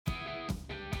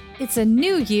It's a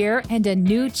new year and a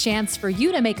new chance for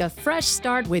you to make a fresh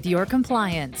start with your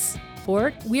compliance.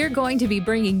 We're going to be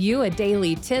bringing you a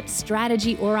daily tip,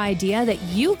 strategy, or idea that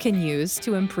you can use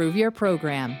to improve your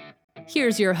program.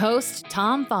 Here's your host,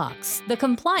 Tom Fox, the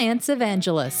Compliance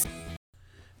Evangelist.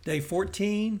 Day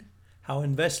 14, How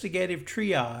Investigative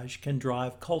Triage Can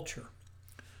Drive Culture.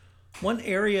 One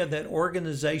area that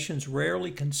organizations rarely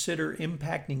consider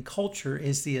impacting culture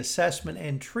is the assessment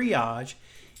and triage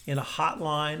in a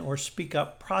hotline or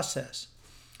speak-up process.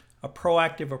 A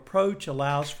proactive approach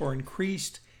allows for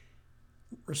increased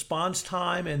response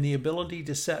time and the ability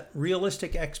to set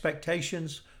realistic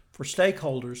expectations for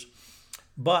stakeholders,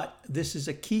 but this is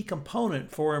a key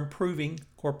component for improving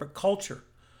corporate culture.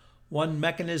 One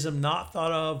mechanism not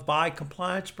thought of by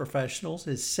compliance professionals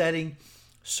is setting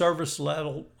service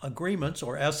level agreements,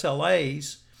 or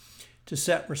SLAs, to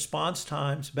set response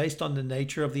times based on the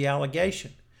nature of the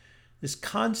allegation. This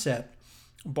concept,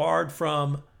 borrowed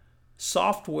from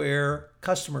software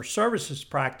customer services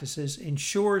practices,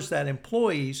 ensures that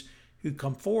employees who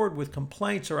come forward with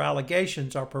complaints or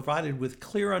allegations are provided with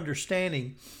clear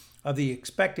understanding of the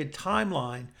expected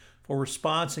timeline for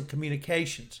response and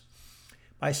communications.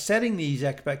 By setting these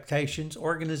expectations,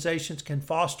 organizations can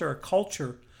foster a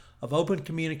culture of open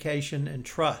communication and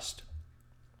trust.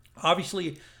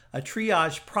 Obviously, a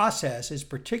triage process is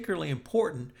particularly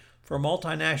important for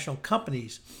multinational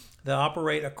companies that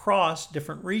operate across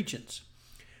different regions.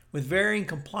 With varying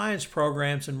compliance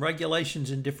programs and regulations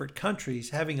in different countries,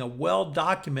 having a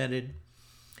well-documented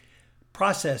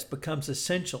process becomes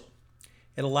essential.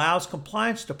 It allows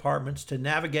compliance departments to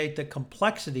navigate the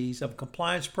complexities of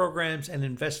compliance programs and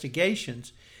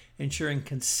investigations, ensuring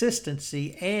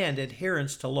consistency and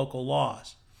adherence to local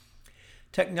laws.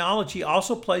 Technology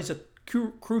also plays a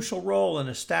crucial role in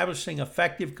establishing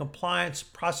effective compliance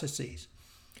processes.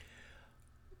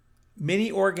 Many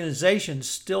organizations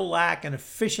still lack an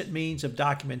efficient means of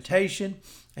documentation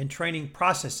and training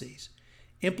processes.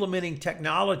 Implementing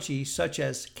technology such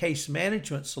as case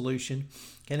management solution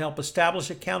can help establish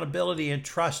accountability and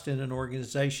trust in an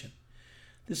organization.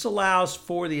 This allows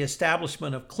for the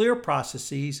establishment of clear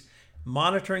processes,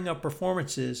 monitoring of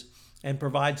performances, and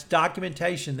provides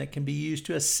documentation that can be used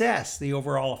to assess the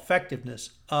overall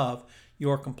effectiveness of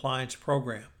your compliance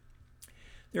program.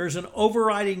 There is an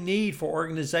overriding need for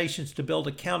organizations to build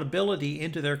accountability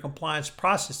into their compliance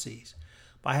processes.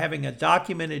 By having a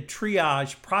documented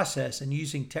triage process and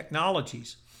using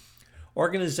technologies,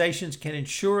 organizations can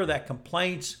ensure that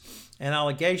complaints and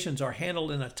allegations are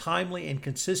handled in a timely and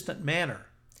consistent manner.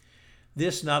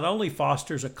 This not only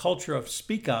fosters a culture of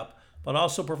speak up, but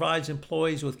also provides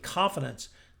employees with confidence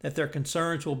that their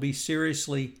concerns will be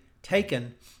seriously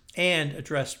taken and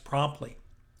addressed promptly.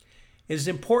 It is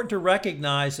important to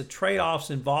recognize the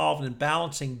trade-offs involved in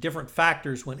balancing different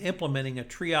factors when implementing a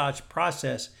triage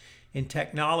process in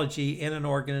technology in an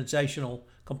organizational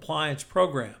compliance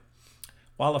program.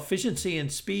 While efficiency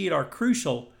and speed are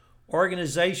crucial,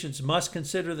 organizations must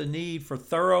consider the need for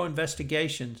thorough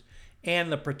investigations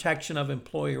and the protection of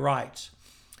employee rights.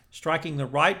 Striking the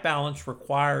right balance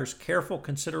requires careful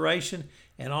consideration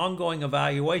and ongoing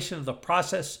evaluation of the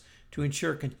process to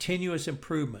ensure continuous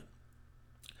improvement.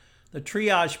 The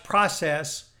triage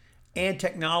process and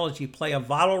technology play a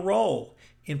vital role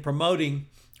in promoting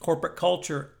corporate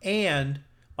culture, and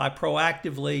by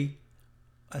proactively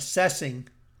assessing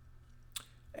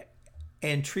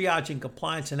and triaging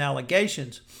compliance and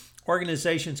allegations,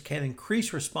 organizations can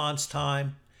increase response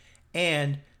time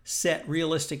and set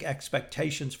realistic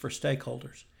expectations for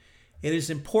stakeholders. It is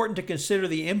important to consider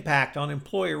the impact on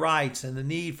employee rights and the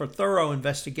need for thorough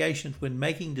investigations when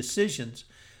making decisions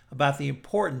about the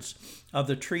importance of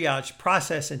the triage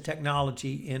process and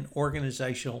technology in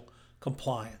organizational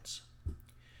compliance.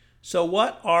 So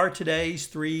what are today's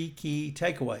 3 key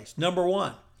takeaways? Number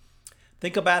 1,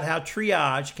 think about how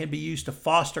triage can be used to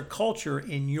foster culture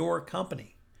in your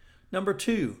company. Number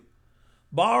 2,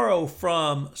 borrow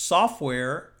from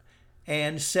software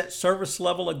and set service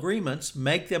level agreements,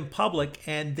 make them public,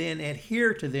 and then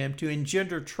adhere to them to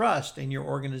engender trust in your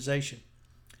organization.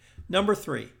 Number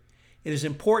 3, it is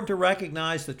important to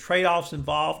recognize the trade-offs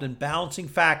involved in balancing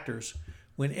factors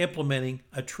when implementing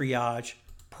a triage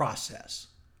process.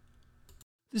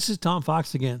 This is Tom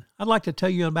Fox again. I'd like to tell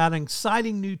you about an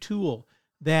exciting new tool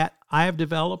that I have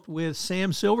developed with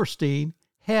Sam Silverstein,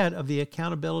 head of the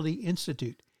Accountability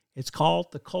Institute. It's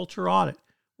called the Culture Audit.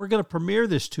 We're going to premiere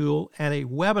this tool at a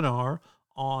webinar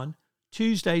on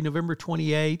Tuesday, November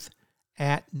 28th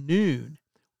at noon.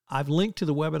 I've linked to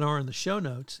the webinar in the show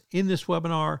notes. In this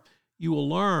webinar, you will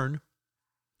learn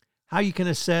how you can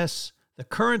assess the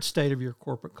current state of your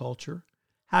corporate culture,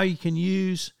 how you can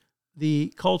use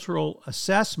the cultural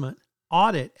assessment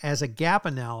audit as a gap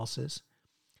analysis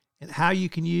and how you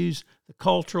can use the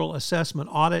cultural assessment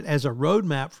audit as a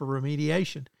roadmap for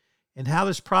remediation, and how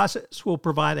this process will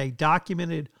provide a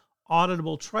documented,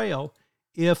 auditable trail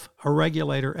if a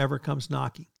regulator ever comes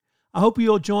knocking. I hope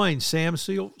you'll join Sam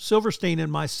Silverstein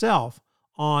and myself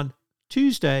on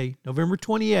Tuesday, November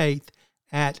 28th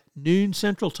at noon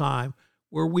Central Time,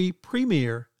 where we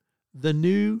premiere the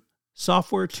new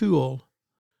software tool,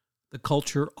 the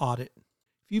Culture Audit.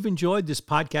 If you've enjoyed this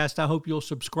podcast, I hope you'll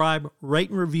subscribe, rate,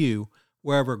 and review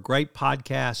wherever great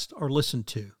podcasts are listened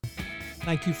to.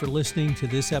 Thank you for listening to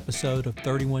this episode of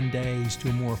 31 Days to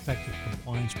a More Effective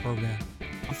Compliance Program.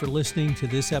 Thank you for listening to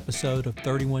this episode of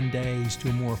 31 Days to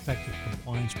a More Effective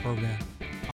Compliance Program.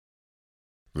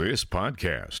 This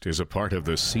podcast is a part of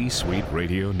the C-Suite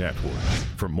Radio Network.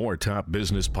 For more top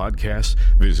business podcasts,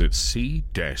 visit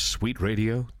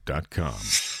c-suiteradio.com.